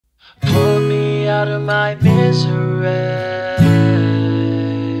out of my misery.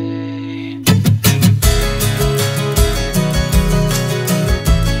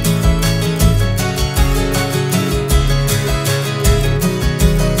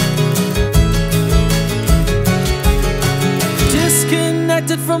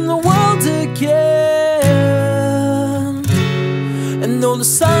 Disconnected from the world again, and though the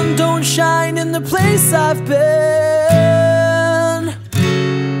sun don't shine in the place I've been,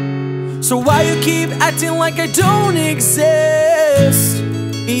 so why you keep acting like I don't exist?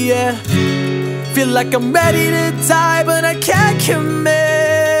 Yeah, feel like I'm ready to die, but I can't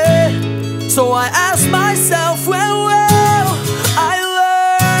commit. So I ask myself, when will I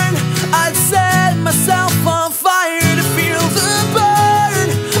learn? I'd set myself on fire to feel the burn.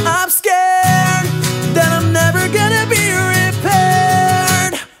 I'm scared that I'm never gonna be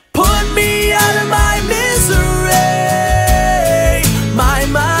repaired. Put me out of my misery. My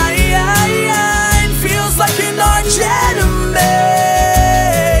mind feels like an arch enemy.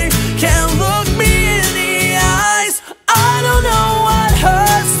 Can't look me in the eyes. I don't know what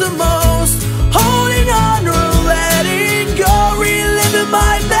hurts the most, holding on or letting go, reliving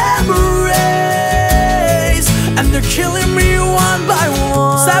my memories, and they're killing me one by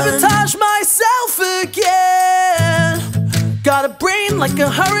one. Sabotage myself again. Got a brain like a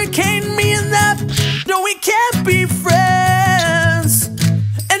hurricane, me and that, no, we can't be friends.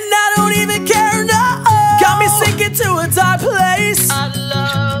 And I don't even care, no. Got me sinking to a dark place.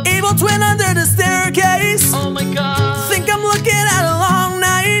 Evil twin under the staircase. Oh my God, Think I'm looking at a long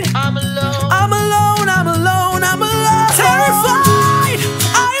night. I'm alone. I'm alone, I'm alone, I'm alone. Terrified,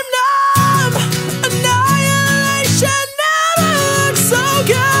 I'm numb. Annihilation never looks so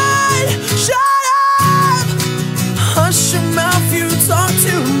good. Shut up, hush your mouth, you talk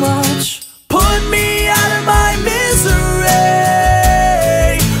too much. Put me out of my misery.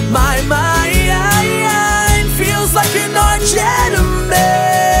 My mind feels like an arch enemy.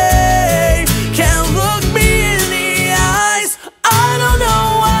 Can't look me in the eyes. I don't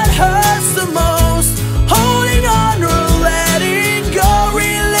know what hurts the most, holding on or letting go,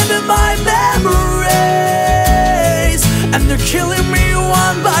 reliving my memories, and they're killing me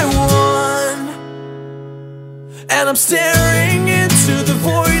one by one. And I'm staring into the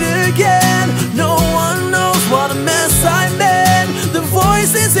void again. No one knows what a mess I'm in. The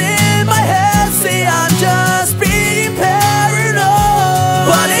voices in my head say I'm just being paranoid,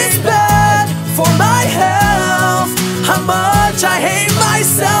 but it's bad for my health. How much I hate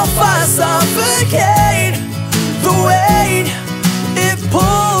myself, I suffocate. The weight, it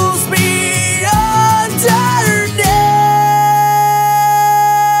pulls me underneath.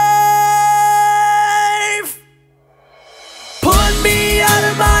 Put me out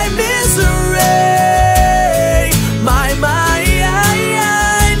of my misery. My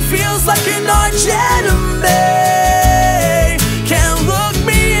mind feels like an arch enemy. Can't look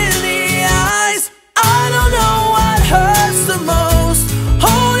me in the eyes. I don't know what hurts the most,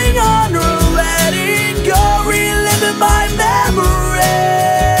 holding on or letting go, reliving my memories,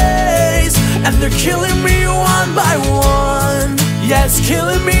 and they're killing me one by one. Yeah, it's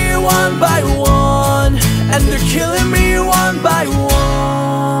killing me one by one, and they're killing me one by one.